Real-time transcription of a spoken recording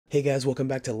Hey guys, welcome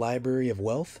back to Library of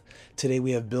Wealth. Today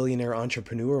we have billionaire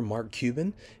entrepreneur Mark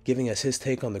Cuban giving us his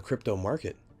take on the crypto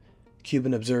market.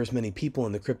 Cuban observes many people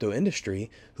in the crypto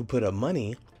industry who put up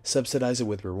money, subsidize it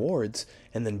with rewards,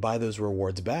 and then buy those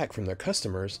rewards back from their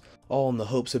customers, all in the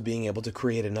hopes of being able to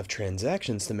create enough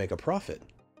transactions to make a profit.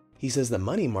 He says that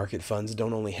money market funds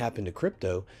don't only happen to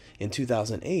crypto. In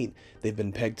 2008, they've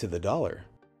been pegged to the dollar.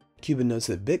 Cuban notes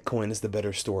that Bitcoin is the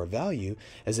better store of value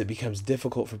as it becomes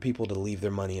difficult for people to leave their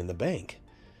money in the bank.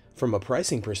 From a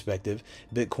pricing perspective,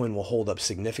 Bitcoin will hold up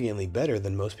significantly better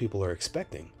than most people are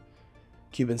expecting.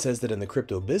 Cuban says that in the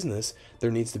crypto business,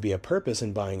 there needs to be a purpose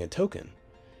in buying a token.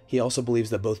 He also believes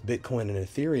that both Bitcoin and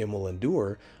Ethereum will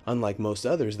endure, unlike most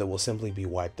others that will simply be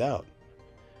wiped out.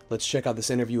 Let's check out this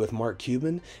interview with Mark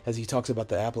Cuban as he talks about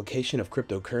the application of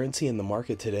cryptocurrency in the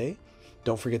market today.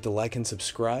 Don't forget to like and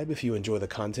subscribe if you enjoy the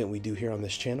content we do here on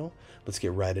this channel. Let's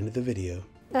get right into the video.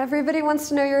 Everybody wants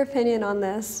to know your opinion on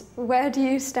this. Where do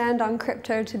you stand on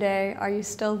crypto today? Are you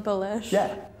still bullish?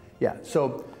 Yeah.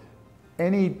 So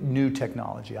any new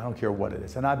technology, I don't care what it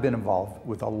is, and I've been involved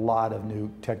with a lot of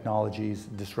new technologies,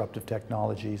 disruptive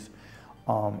technologies.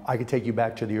 I could take you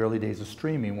back to the early days of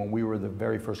streaming when we were the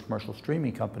very first commercial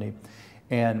streaming company,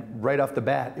 and right off the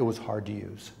bat, it was hard to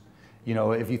use. You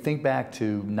know, if you think back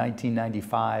to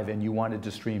 1995 and you wanted to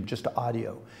stream just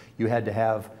audio, you had to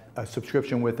have a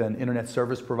subscription with an internet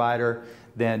service provider.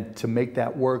 Then to make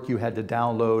that work, you had to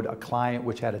download a client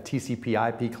which had a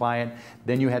TCP/IP client.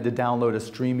 Then you had to download a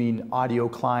streaming audio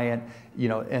client, you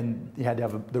know, and you had to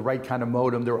have the right kind of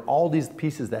modem. There were all these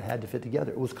pieces that had to fit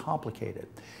together. It was complicated.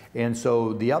 And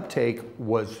so the uptake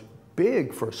was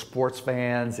big for sports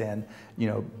fans and, you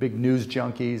know, big news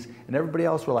junkies, and everybody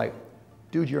else were like,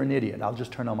 dude, you're an idiot. I'll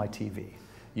just turn on my TV.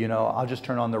 You know, I'll just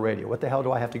turn on the radio. What the hell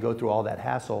do I have to go through all that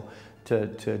hassle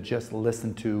to just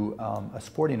listen to a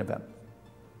sporting event?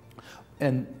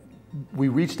 And we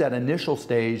reached that initial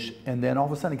stage, and then all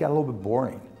of a sudden it got a little bit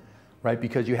boring, right?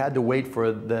 Because you had to wait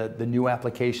for the new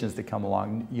applications to come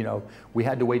along. You know, we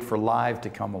had to wait for live to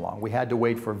come along. We had to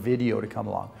wait for video to come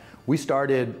along. We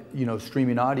started, you know,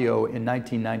 streaming audio in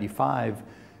 1995.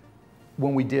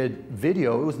 When we did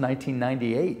video, it was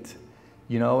 1998.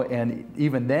 You know, and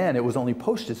even then it was only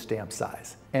postage stamp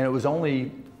size. And it was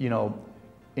only, you know,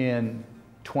 in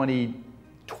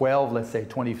 2012, let's say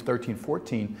 2013,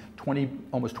 14,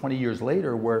 almost 20 years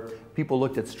later, where people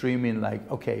looked at streaming like,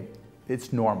 okay,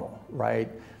 it's normal, right?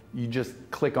 You just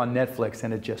click on Netflix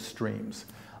and it just streams.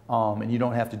 And you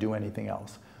don't have to do anything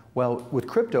else. Well, with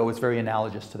crypto, it's very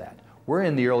analogous to that. We're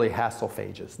in the early hassle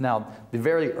phases. Now, the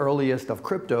very earliest of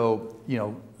crypto, you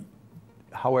know,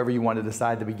 however you want to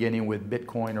decide the beginning with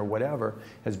Bitcoin or whatever,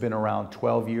 has been around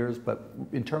 12 years. But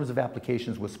in terms of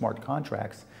applications with smart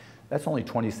contracts, that's only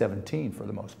 2017 for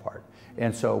the most part.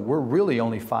 And so we're really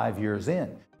only 5 years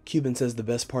in. Cuban says the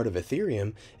best part of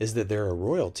Ethereum is that there are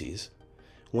royalties.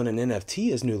 When an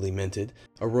NFT is newly minted,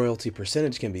 a royalty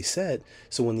percentage can be set,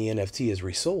 so when the NFT is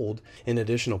resold, an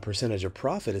additional percentage of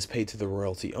profit is paid to the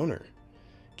royalty owner.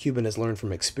 Cuban has learned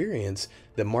from experience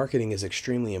that marketing is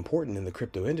extremely important in the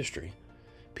crypto industry.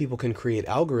 People can create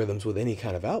algorithms with any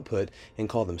kind of output and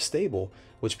call them stable,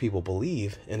 which people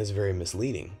believe, and is very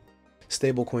misleading.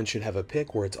 Stablecoins should have a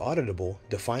pick where it's auditable,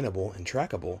 definable, and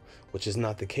trackable, which is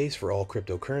not the case for all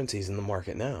cryptocurrencies in the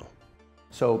market now.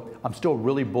 So I'm still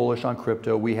really bullish on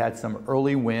crypto. We had some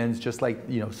early wins, just like,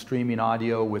 you know, streaming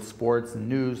audio with sports and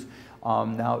news.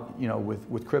 Now, you know,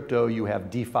 with crypto, you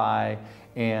have DeFi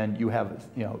and you have,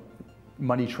 you know,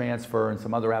 money transfer and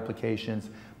some other applications,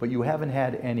 but you haven't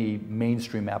had any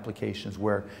mainstream applications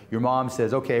where your mom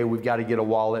says, okay, we've got to get a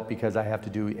wallet because I have to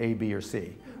do A, B, or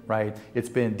C, right? It's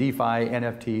been DeFi,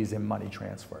 NFTs, and money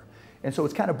transfer. And so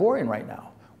it's kind of boring right now.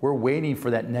 We're waiting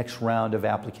for that next round of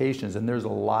applications, and there's a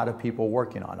lot of people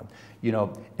working on them. You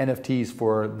know, NFTs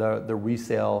for the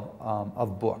resale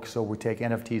of books. So we take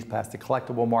NFTs past the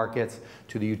collectible markets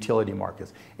to the utility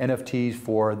markets. NFTs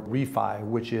for refi,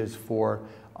 which is for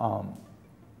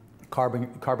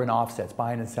carbon offsets,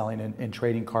 buying and selling and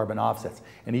trading carbon offsets,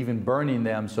 and even burning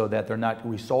them so that they're not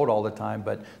resold all the time,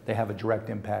 but they have a direct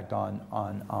impact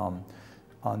on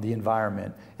the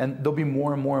environment. And there'll be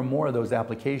more and more and more of those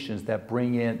applications that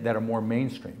bring in, that are more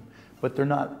mainstream, but they're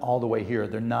not all the way here.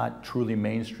 They're not truly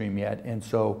mainstream yet, and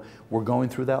so we're going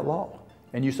through that lull.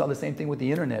 And you saw the same thing with the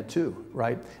internet too,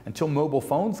 right? Until mobile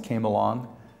phones came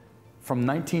along, from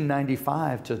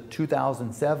 1995 to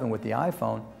 2007 with the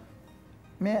iPhone,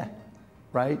 meh,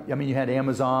 right? I mean, you had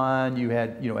Amazon, you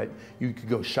had, you know, you could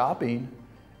go shopping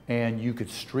and you could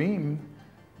stream,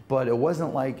 but it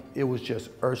wasn't like it was just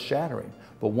earth shattering.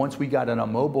 But once we got it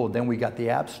on mobile, then we got the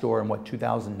App Store in what,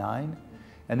 2009?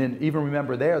 And then even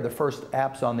remember there, the first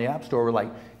apps on the App Store were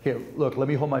like, here, look, let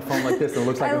me hold my phone like this and it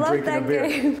looks like I'm drinking a beer.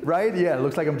 Game. Right? Yeah, it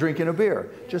looks like I'm drinking a beer.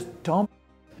 Just don't.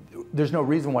 There's no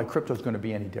reason why crypto is going to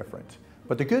be any different.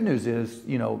 But the good news is,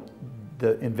 you know,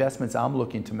 the investments I'm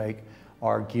looking to make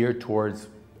are geared towards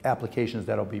applications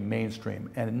that'll be mainstream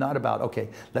and not about, okay,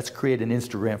 let's create an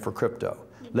Instagram for crypto.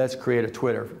 Let's create a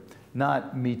Twitter.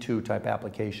 Not Me Too type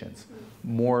applications.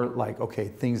 More like, okay,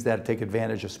 things that take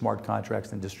advantage of smart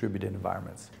contracts and distributed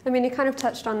environments. I mean, you kind of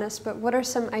touched on this, but what are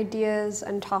some ideas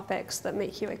and topics that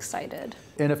make you excited?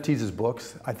 NFTs is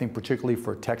books, I think particularly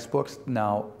for textbooks.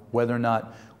 Now, whether or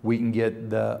not we can get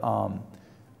the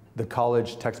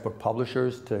college textbook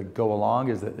publishers to go along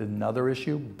is another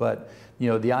issue, but you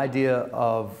know, the idea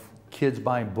of kids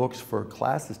buying books for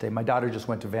classes today, my daughter just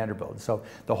went to Vanderbilt, so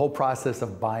the whole process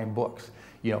of buying books,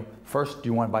 you know, first do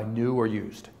you want to buy new or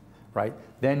used? Right?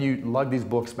 Then you lug these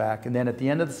books back, and then at the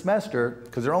end of the semester,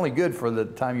 because they're only good for the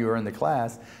time you were in the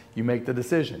class, you make the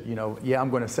decision. You know, yeah, I'm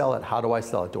going to sell it. How do I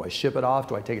sell it? Do I ship it off?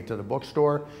 Do I take it to the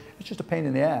bookstore? It's just a pain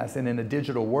in the ass, and in a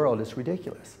digital world, it's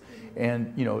ridiculous.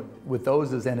 And you know, with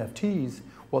those as NFTs,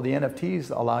 well, the NFTs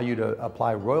allow you to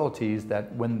apply royalties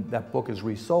that when that book is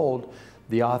resold,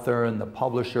 the author and the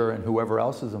publisher and whoever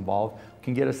else is involved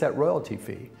can get a set royalty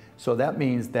fee. So that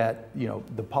means that, you know,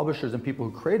 the publishers and people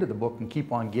who created the book can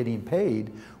keep on getting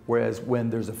paid, whereas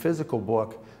when there's a physical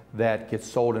book that gets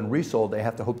sold and resold, they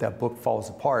have to hope that book falls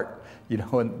apart, you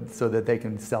know, and so that they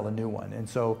can sell a new one. And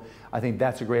so I think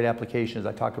that's a great application. As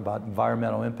I talk about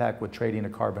environmental impact with trading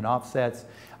of carbon offsets,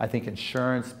 I think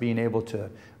insurance, being able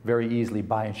to very easily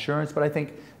buy insurance, but I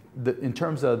think in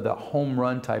terms of the home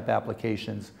run type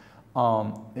applications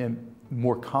and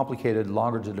more complicated,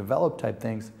 longer to develop type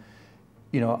things,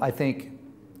 you know, I think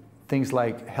things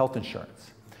like health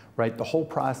insurance, right? The whole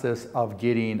process of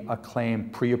getting a claim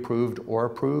pre-approved or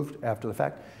approved after the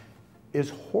fact is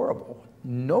horrible.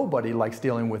 Nobody likes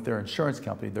dealing with their insurance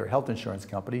company, their health insurance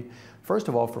company. First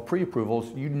of all, for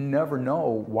pre-approvals, you never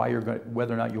know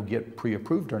whether or not you'll get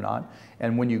pre-approved or not.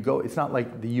 And when you go, it's not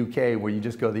like the UK where you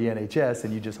just go to the NHS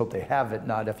and you just hope they have it,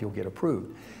 not if you'll get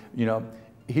approved. You know,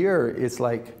 here it's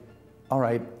like, all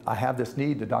right, I have this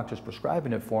need, the doctor's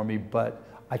prescribing it for me, but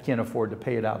I can't afford to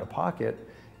pay it out of pocket.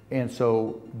 And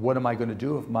so what am I going to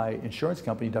do if my insurance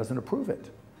company doesn't approve it?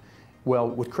 Well,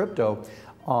 with crypto,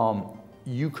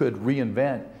 you could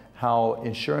reinvent how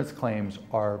insurance claims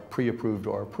are pre-approved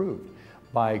or approved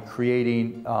by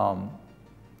creating an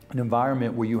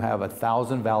environment where you have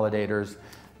 1,000 validators.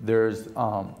 There's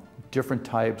different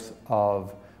types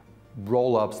of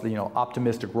roll-ups, you know,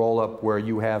 optimistic roll-up where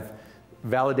you have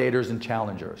validators and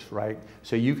challengers, right?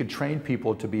 So you could train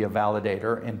people to be a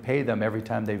validator and pay them every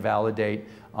time they validate,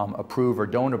 approve or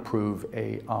don't approve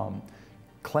a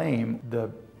claim. The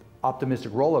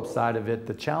optimistic roll-up side of it,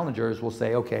 the challengers will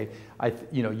say, okay,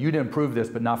 you know, you didn't approve this,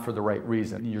 but not for the right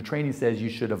reason. Your training says you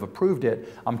should have approved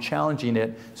it. I'm challenging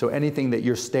it. So anything that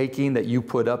you're staking that you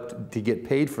put up to get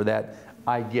paid for that,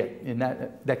 I get, and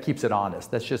that keeps it honest.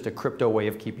 That's just a crypto way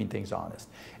of keeping things honest.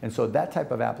 And so that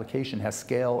type of application has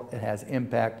scale, it has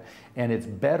impact, and it's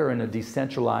better in a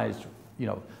decentralized, you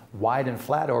know, wide and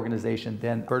flat organization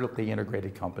than vertically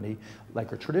integrated company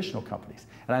like our traditional companies.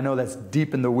 And I know that's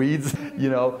deep in the weeds,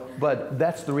 you know, but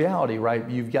that's the reality, right?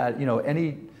 You've got, you know,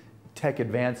 any tech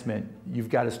advancement, you've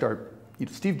got to start, you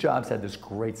know, Steve Jobs had this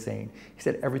great saying. He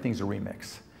said, everything's a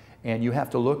remix. And you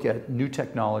have to look at new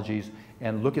technologies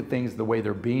and look at things the way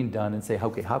they're being done and say,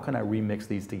 okay, how can I remix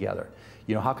these together?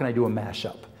 You know, how can I do a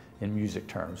mashup in music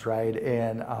terms, right?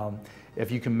 And if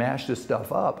you can mash this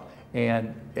stuff up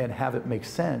and have it make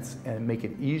sense and make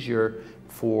it easier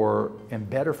for and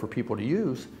better for people to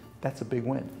use, that's a big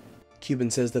win.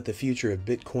 Cuban says that the future of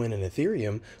Bitcoin and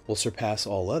Ethereum will surpass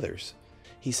all others.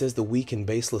 He says the weak and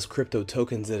baseless crypto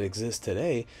tokens that exist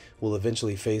today will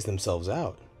eventually phase themselves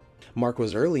out. Mark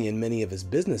was early in many of his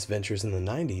business ventures in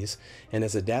the 90s and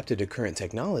has adapted to current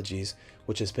technologies,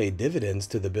 which has paid dividends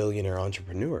to the billionaire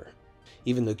entrepreneur.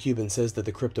 Even though Cuban says that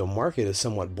the crypto market is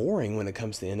somewhat boring when it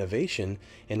comes to innovation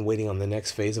and waiting on the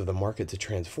next phase of the market to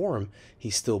transform,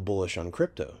 he's still bullish on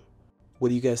crypto. What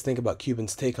do you guys think about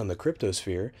Cuban's take on the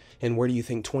cryptosphere, and where do you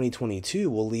think 2022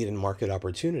 will lead in market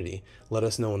opportunity? Let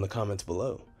us know in the comments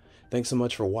below. Thanks so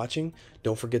much for watching.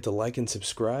 Don't forget to like and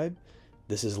subscribe.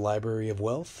 This is Library of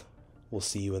Wealth. We'll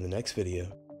see you in the next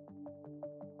video.